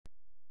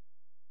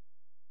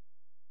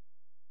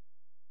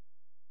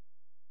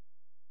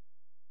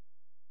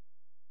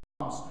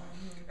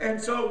And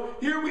so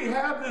here we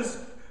have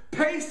this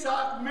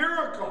Pesach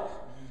miracle.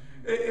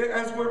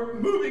 As we're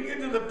moving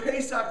into the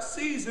Pesach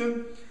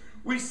season,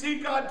 we see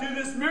God do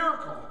this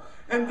miracle.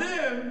 And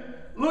then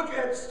look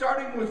at,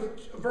 starting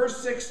with verse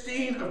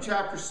 16 of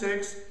chapter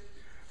 6,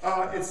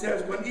 it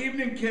says, when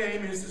evening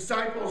came, his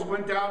disciples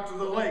went down to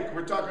the lake.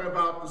 We're talking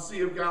about the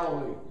Sea of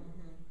Galilee.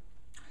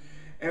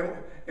 And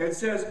it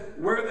says,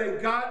 where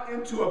they got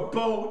into a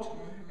boat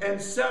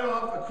and set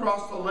off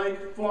across the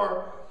lake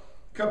for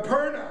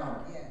Capernaum.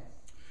 Yes.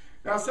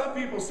 Now some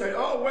people say,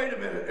 oh, wait a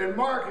minute. In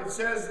Mark it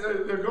says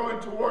they're going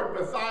toward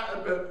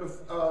Bethsaida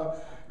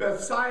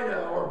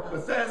or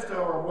Bethesda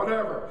or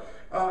whatever.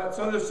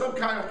 So there's some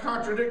kind of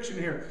contradiction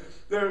here.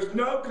 There's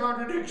no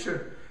contradiction.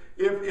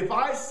 If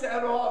I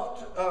set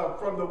off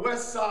from the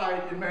west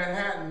side in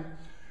Manhattan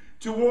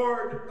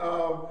toward,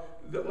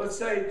 let's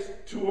say,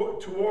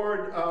 toward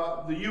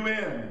the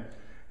UN,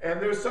 and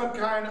there's some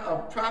kind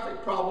of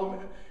traffic problem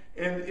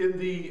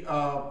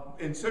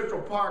in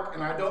Central Park,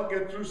 and I don't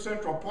get through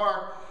Central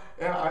Park,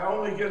 and I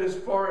only get as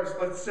far as,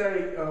 let's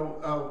say,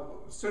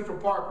 Central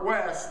Park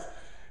West,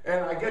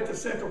 and I get to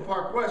Central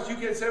Park West, you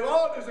can say,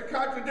 oh, there's a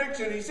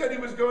contradiction. He said he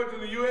was going to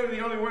the UN and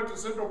he only went to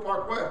Central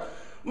Park West.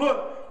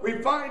 Look, we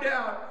find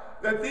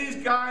out that these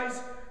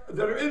guys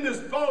that are in this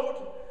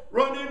boat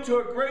run into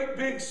a great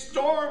big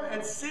storm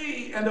at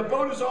sea, and the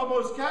boat is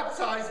almost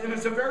capsized, and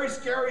it's a very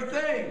scary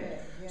thing.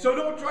 So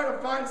don't try to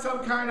find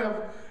some kind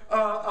of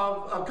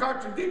a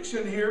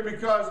contradiction here,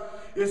 because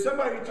if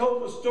somebody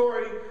told the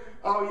story,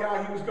 oh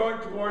yeah, he was going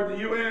toward the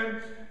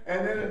UN,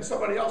 and then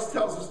somebody else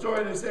tells the story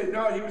and they say,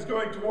 no, he was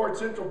going toward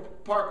Central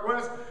Park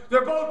West,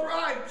 they're both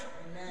right.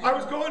 Amen. I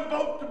was going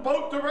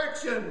both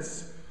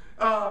directions.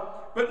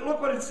 But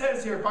look what it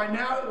says here. By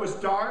now it was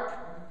dark,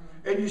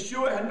 and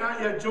Yeshua had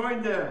not yet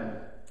joined them.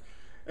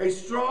 A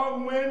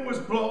strong wind was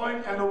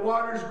blowing, and the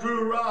waters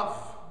grew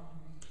rough.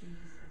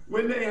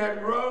 When they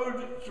had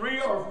rowed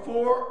 3 or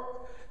 4,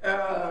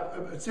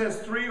 it says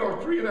 3 or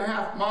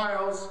 3.5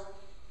 miles,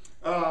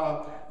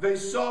 they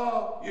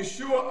saw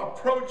Yeshua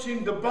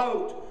approaching the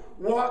boat,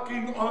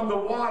 walking on the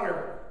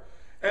water,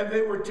 and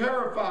they were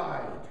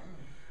terrified.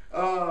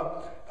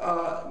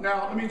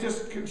 Now, let me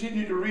just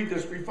continue to read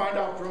this. We find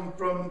out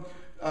from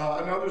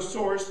another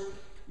source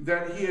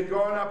that he had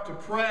gone up to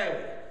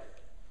pray,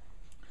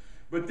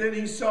 but then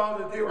he saw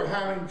that they were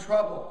having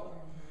trouble,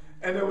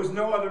 and there was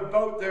no other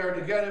boat there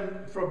to get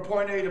him from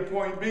point A to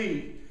point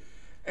B,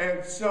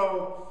 and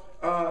so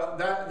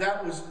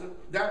that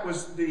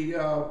was the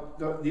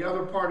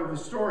other part of the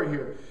story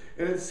here.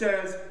 And it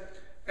says,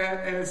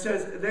 and it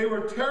says they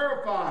were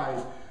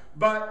terrified,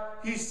 but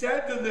he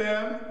said to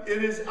them,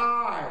 "It is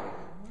I.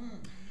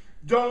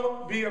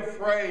 Don't be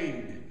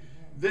afraid."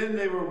 Then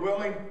they were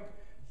willing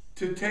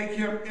to take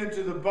him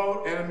into the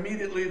boat, and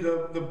immediately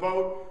the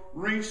boat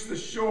reached the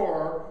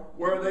shore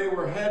where they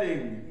were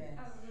heading. Yes.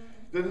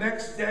 The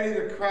next day,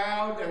 the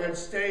crowd that had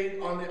stayed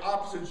on the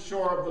opposite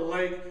shore of the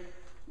lake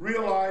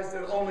realized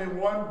that only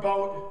one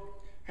boat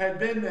had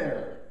been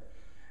there,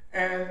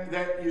 and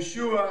that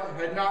Yeshua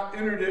had not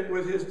entered it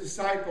with his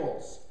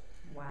disciples,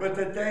 but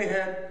that they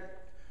had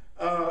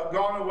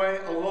gone away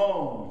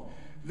alone.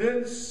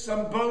 Then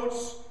some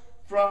boats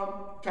from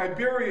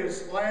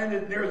Tiberias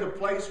landed near the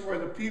place where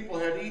the people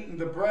had eaten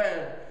the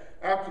bread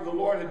after the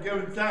Lord had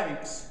given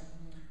thanks.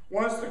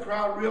 Once the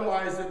crowd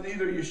realized that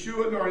neither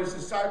Yeshua nor his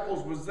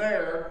disciples was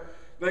there,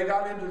 they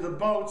got into the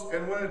boats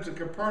and went into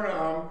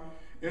Capernaum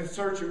in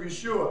search of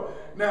Yeshua.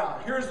 Now,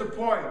 here's the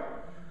point.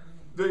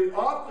 The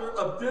author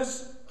of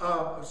this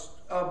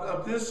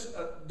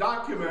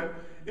document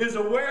is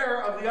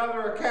aware of the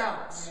other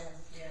accounts. Yes,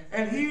 yes.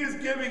 And he is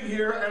giving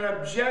here an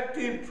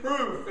objective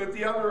proof that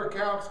the other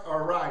accounts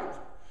are right.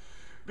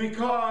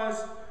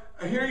 Because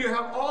here you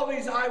have all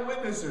these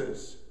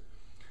eyewitnesses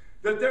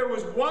that there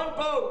was one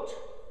boat.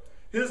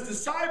 His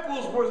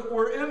disciples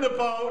were in the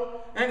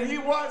boat, and he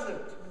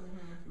wasn't.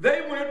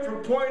 They went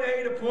from point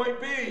A to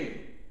point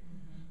B.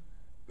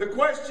 The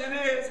question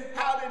is,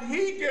 how did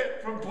he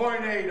get from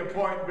point A to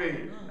point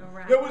B?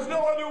 There was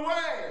no other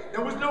way.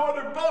 There was no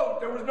other boat.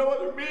 There was no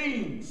other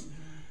means.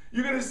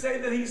 You're going to say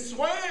that he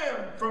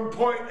swam from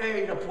point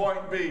A to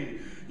point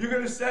B. You're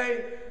going to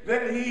say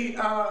that he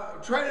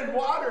treaded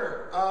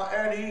water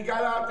and he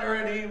got out there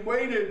and he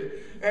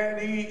waded and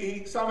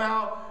he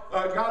somehow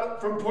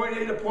got from point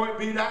A to point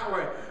B that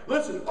way.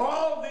 Listen,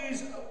 all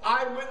these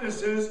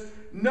eyewitnesses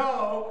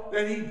know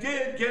that he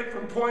did get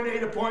from point A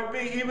to point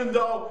B, even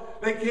though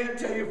they can't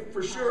tell you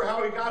for sure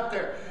how he got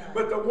there.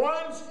 But the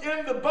ones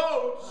in the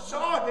boat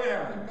saw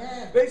him.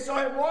 They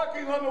saw him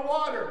walking on the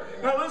water.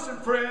 Now listen,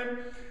 friend,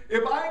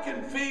 if I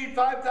can feed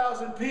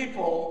 5,000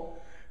 people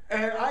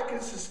and I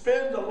can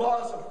suspend the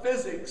laws of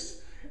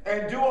physics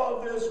and do all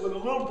this with a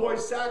little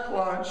boy's sack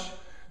lunch,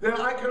 then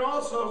I can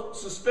also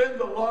suspend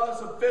the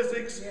laws of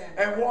physics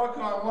and walk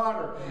on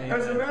water. Amen.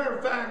 As a matter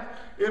of fact,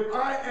 if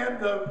I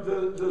am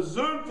the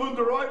Zun von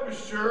der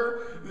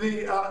Räubischer,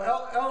 the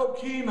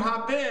Elohim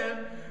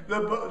Haben,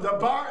 the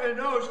bar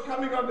enosh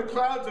coming on the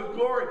clouds of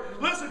glory.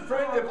 Listen,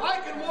 friend, if I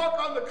can walk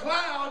on the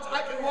clouds,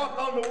 I can walk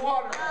on the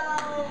water.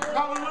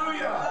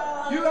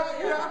 Hallelujah. You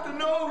have to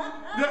know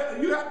that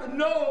you have to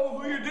know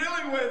who you're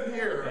dealing with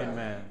here.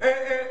 Amen.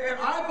 And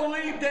I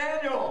believe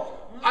Daniel.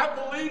 I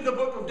believe the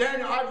book of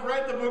Daniel. I've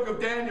read the book of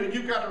Daniel.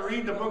 You've got to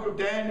read the book of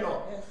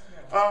Daniel.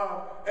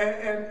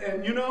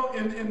 And you know,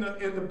 in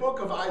the book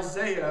of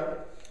Isaiah,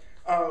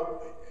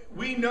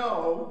 we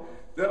know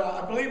that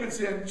I believe it's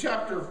in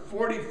chapter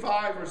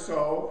 45 or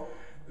so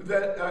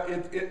that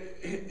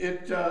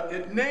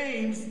it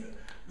names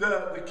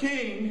the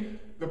king,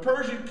 the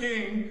Persian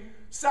king,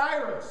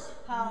 Cyrus.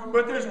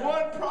 But there's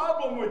one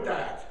problem with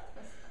that.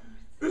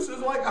 This is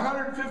like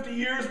 150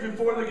 years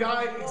before the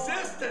guy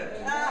existed.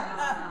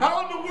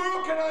 How in the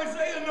world can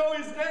Isaiah know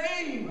his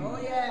name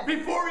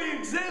before he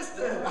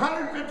existed?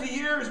 150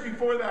 years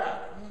before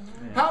that.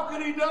 How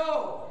could he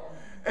know?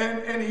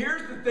 And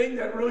here's the thing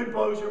that really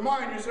blows your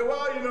mind. You say,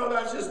 well, you know,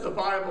 that's just the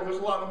Bible. There's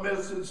a lot of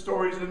myths and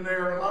stories in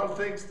there. And a lot of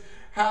things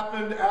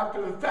happened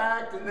after the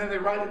fact. And then they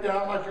write it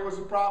down like it was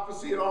a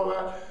prophecy and all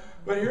that.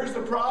 But here's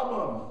the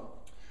problem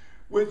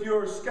with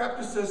your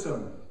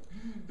skepticism.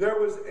 There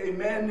was a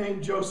man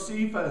named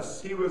Josephus.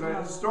 He was a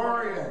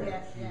historian.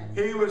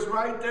 He was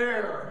right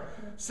there,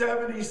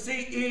 70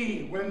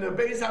 CE, when the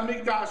Beis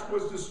Hamikdash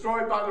was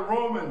destroyed by the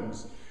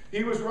Romans.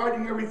 He was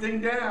writing everything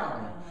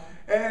down.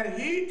 And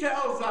he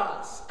tells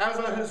us, as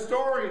a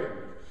historian,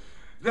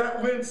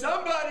 that when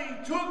somebody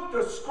took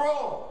the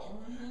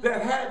scroll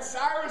that had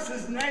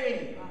Cyrus's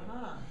name,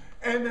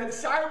 and that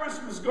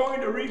Cyrus was going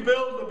to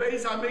rebuild the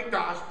Beis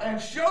Hamikdash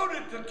and showed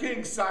it to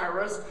King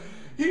Cyrus,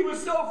 he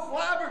was so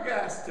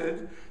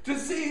flabbergasted to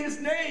see his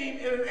name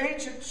in an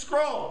ancient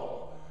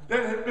scroll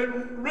that had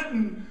been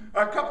written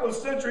a couple of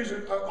centuries,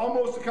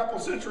 almost a couple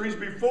of centuries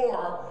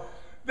before,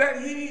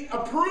 that he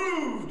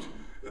approved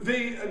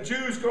the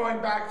Jews going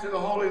back to the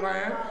Holy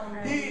Land.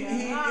 He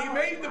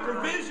made the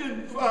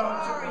provision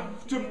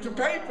to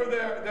pay for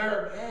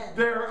their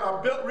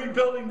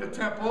rebuilding the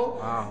temple.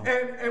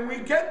 And we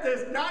get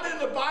this not in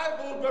the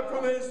Bible, but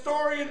from a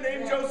historian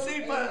named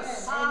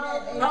Josephus.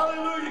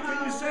 Hallelujah.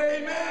 Can you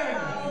say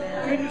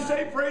amen? Can you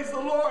say praise the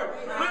Lord?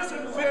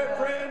 Listen,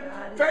 friend,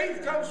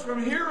 faith comes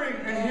from hearing,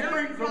 and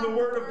hearing from the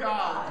Word of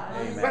God.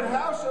 But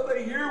how shall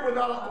they hear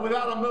without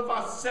a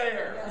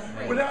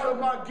Mevaser, without a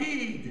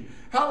Magid?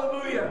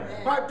 Hallelujah.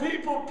 My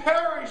people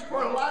perish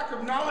for a lack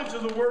of knowledge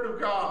of the Word of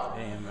God.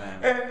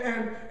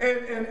 Amen.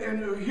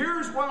 And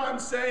here's what I'm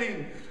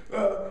saying.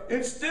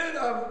 Instead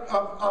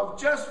of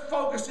just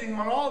focusing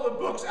on all the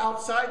books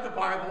outside the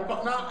Bible,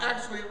 but not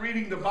actually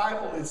reading the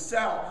Bible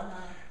itself,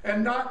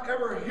 and not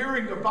ever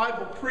hearing the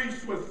Bible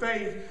preached with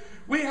faith,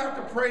 we have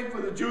to pray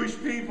for the Jewish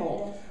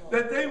people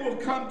that they will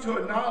come to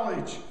a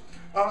knowledge,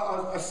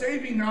 a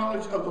saving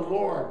knowledge of the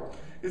Lord.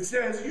 It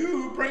says, you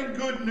who bring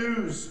good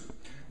news,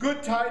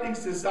 good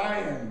tidings to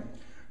Zion,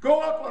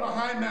 go up on a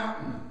high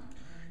mountain.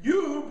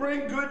 You who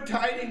bring good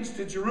tidings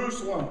to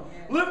Jerusalem,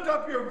 lift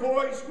up your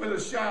voice with a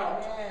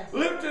shout.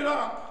 Lift it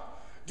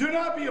up. Do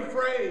not be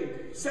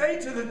afraid. Say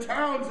to the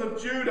towns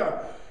of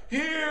Judah,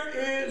 here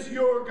is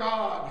your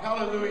God.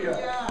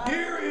 Hallelujah.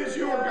 Here is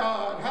your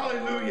God.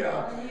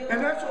 Hallelujah.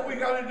 And that's what we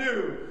got to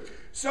do.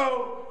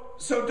 So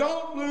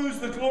don't lose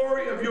the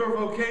glory of your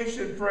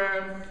vocation,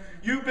 friend.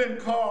 You've been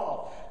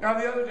called. Now,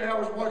 the other day I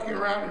was walking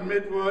around in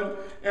Midwood,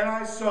 and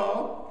I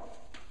saw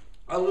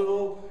a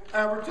little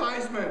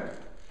advertisement.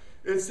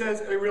 It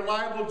says, a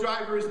reliable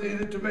driver is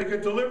needed to make a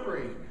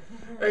delivery.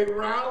 A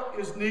route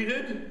is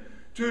needed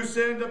to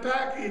send a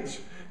package.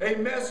 A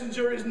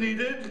messenger is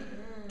needed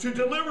to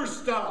deliver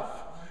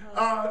stuff.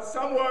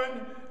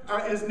 Someone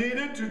is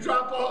needed to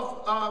drop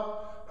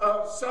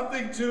off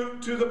something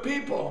to the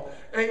people.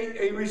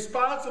 A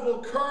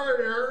responsible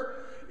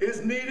courier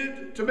is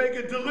needed to make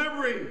a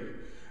delivery.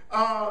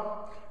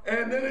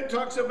 And then it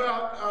talks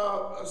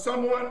about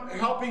someone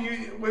helping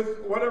you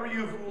with whatever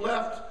you've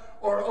left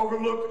or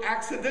overlooked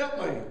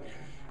accidentally.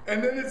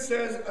 And then it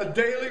says a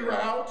daily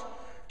route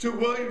to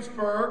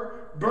Williamsburg,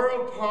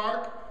 Borough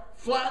Park,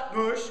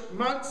 Flatbush,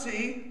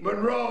 Muncie,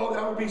 Monroe,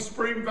 that would be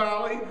Spring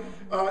Valley,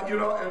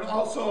 and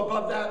also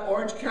above that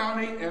Orange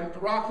County and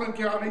Rockland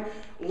County,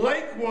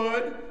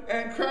 Lakewood,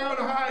 and Crown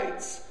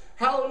Heights.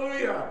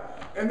 Hallelujah.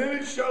 And then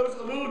it shows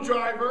a little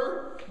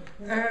driver,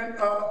 and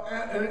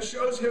it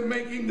shows him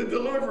making the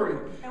delivery.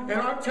 And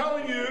I'm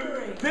telling you,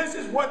 this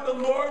is what the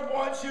Lord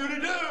wants you to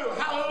do.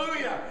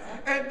 Hallelujah.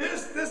 And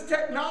this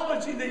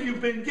technology that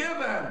you've been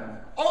given,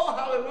 oh,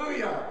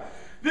 hallelujah,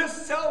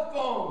 this cell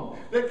phone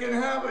that can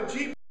have a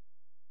GPS